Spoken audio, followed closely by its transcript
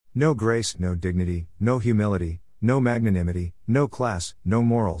No grace, no dignity, no humility, no magnanimity, no class, no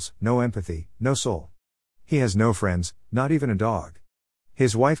morals, no empathy, no soul. He has no friends, not even a dog.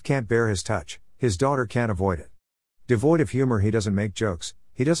 His wife can't bear his touch, his daughter can't avoid it. Devoid of humor, he doesn't make jokes,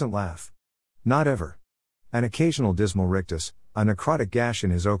 he doesn't laugh. Not ever. An occasional dismal rictus, a necrotic gash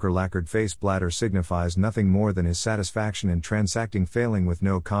in his ochre-lacquered face bladder signifies nothing more than his satisfaction in transacting failing with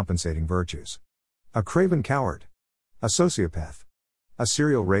no compensating virtues. A craven coward. A sociopath. A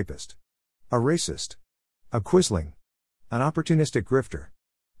serial rapist. A racist. A quisling. An opportunistic grifter.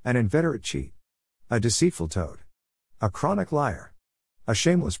 An inveterate cheat. A deceitful toad. A chronic liar. A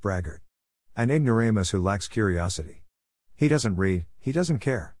shameless braggart. An ignoramus who lacks curiosity. He doesn't read, he doesn't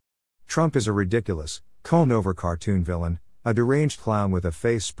care. Trump is a ridiculous, coned-over cartoon villain, a deranged clown with a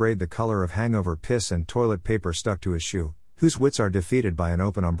face sprayed the color of hangover piss and toilet paper stuck to his shoe, whose wits are defeated by an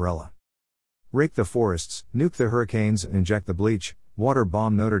open umbrella. Rake the forests, nuke the hurricanes, inject the bleach, water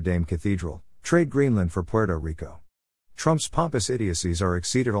bomb Notre Dame Cathedral, trade Greenland for Puerto Rico. Trump's pompous idiocies are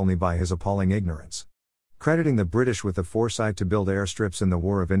exceeded only by his appalling ignorance. Crediting the British with the foresight to build airstrips in the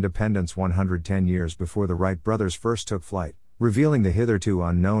War of Independence 110 years before the Wright brothers first took flight, revealing the hitherto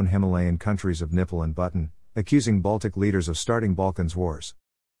unknown Himalayan countries of nipple and button, accusing Baltic leaders of starting Balkans wars.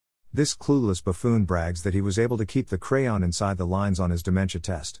 This clueless buffoon brags that he was able to keep the crayon inside the lines on his dementia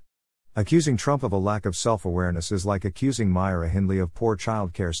test. Accusing Trump of a lack of self-awareness is like accusing Myra Hindley of poor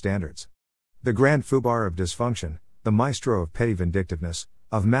child care standards. The grand foobar of dysfunction, the maestro of petty vindictiveness,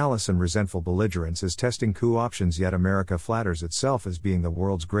 of malice and resentful belligerence is testing coup options, yet America flatters itself as being the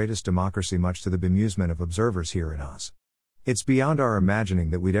world's greatest democracy, much to the bemusement of observers here in Oz. It's beyond our imagining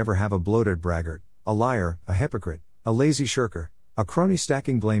that we'd ever have a bloated braggart, a liar, a hypocrite, a lazy shirker, a crony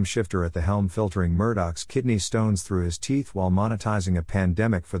stacking blame shifter at the helm, filtering Murdoch's kidney stones through his teeth while monetizing a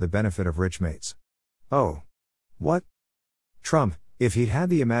pandemic for the benefit of rich mates. Oh. What? Trump, if he'd had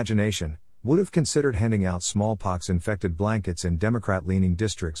the imagination, would have considered handing out smallpox-infected blankets in Democrat-leaning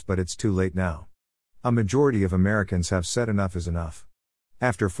districts, but it's too late now. A majority of Americans have said enough is enough.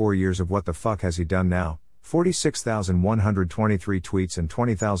 After 4 years of what the fuck has he done now? 46,123 tweets and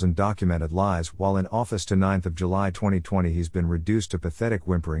 20,000 documented lies while in office to 9th of July 2020 he's been reduced to pathetic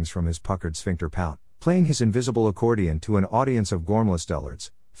whimperings from his puckered sphincter pout, playing his invisible accordion to an audience of gormless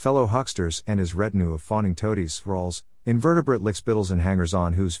dullards, fellow hucksters and his retinue of fawning toadies, thralls, invertebrate lickspittles and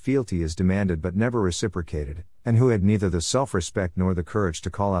hangers-on whose fealty is demanded but never reciprocated, and who had neither the self-respect nor the courage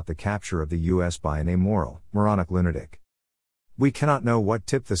to call out the capture of the U.S. by an amoral, moronic lunatic. We cannot know what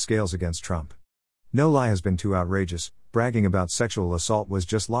tipped the scales against Trump. No lie has been too outrageous. Bragging about sexual assault was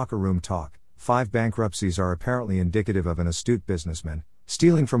just locker room talk. 5 bankruptcies are apparently indicative of an astute businessman.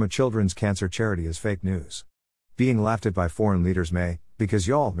 Stealing from a children's cancer charity is fake news. Being laughed at by foreign leaders may, because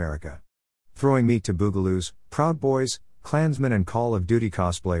y'all America. Throwing meat to boogaloos, Proud Boys, Klansmen and Call of Duty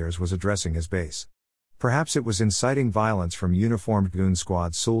cosplayers was addressing his base. Perhaps it was inciting violence from uniformed goon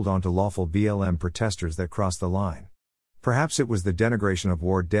squads sold onto lawful BLM protesters that crossed the line. Perhaps it was the denigration of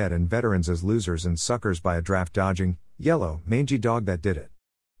war dead and veterans as losers and suckers by a draft-dodging, yellow, mangy dog that did it.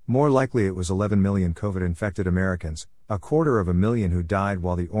 More likely it was 11 million COVID-infected Americans, 250,000 who died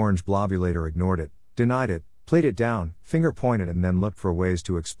while the orange blobulator ignored it, denied it, played it down, finger-pointed and then looked for ways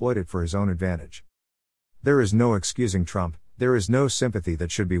to exploit it for his own advantage. There is no excusing Trump, there is no sympathy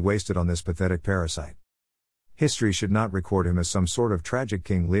that should be wasted on this pathetic parasite. History should not record him as some sort of tragic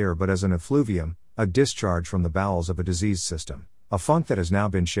King Lear but as an effluvium, a discharge from the bowels of a diseased system, a funk that has now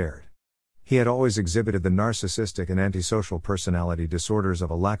been shared. He had always exhibited the narcissistic and antisocial personality disorders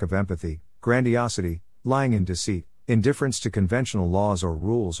of a lack of empathy, grandiosity, lying and deceit, indifference to conventional laws or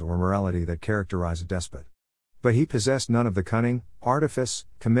rules or morality that characterize a despot. But he possessed none of the cunning, artifice,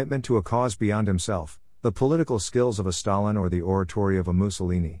 commitment to a cause beyond himself, the political skills of a Stalin or the oratory of a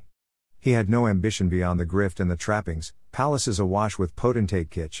Mussolini. He had no ambition beyond the grift and the trappings, palaces awash with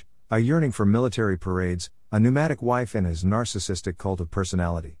potentate kitsch, a yearning for military parades, a pneumatic wife and his narcissistic cult of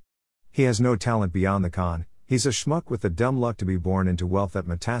personality. He has no talent beyond the con, he's a schmuck with the dumb luck to be born into wealth that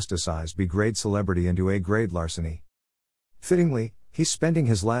metastasized B-grade celebrity into A-grade larceny. Fittingly, he's spending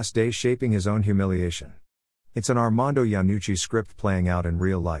his last days shaping his own humiliation. It's an Armando Iannucci script playing out in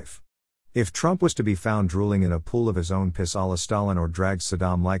real life. If Trump was to be found drooling in a pool of his own piss a la Stalin or dragged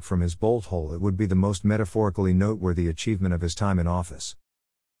Saddam-like from his bolt hole, it would be the most metaphorically noteworthy achievement of his time in office.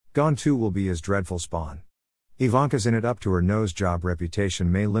 Gone too will be his dreadful spawn. Ivanka's in it up to her nose job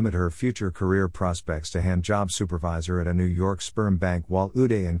reputation may limit her future career prospects to hand job supervisor at a New York sperm bank, while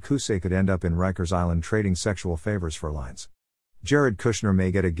Uday and Kusay could end up in Rikers Island trading sexual favors for lines. Jared Kushner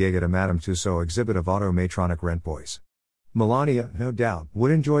may get a gig at a Madame Tussauds exhibit of automatronic rent boys. Melania, no doubt,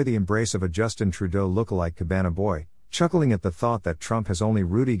 would enjoy the embrace of a Justin Trudeau lookalike cabana boy, chuckling at the thought that Trump has only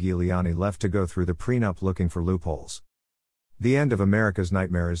Rudy Giuliani left to go through the prenup looking for loopholes. The end of America's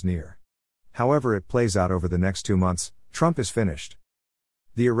nightmare is near. However it plays out over the next 2 months, Trump is finished.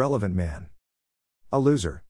 The irrelevant man. A loser.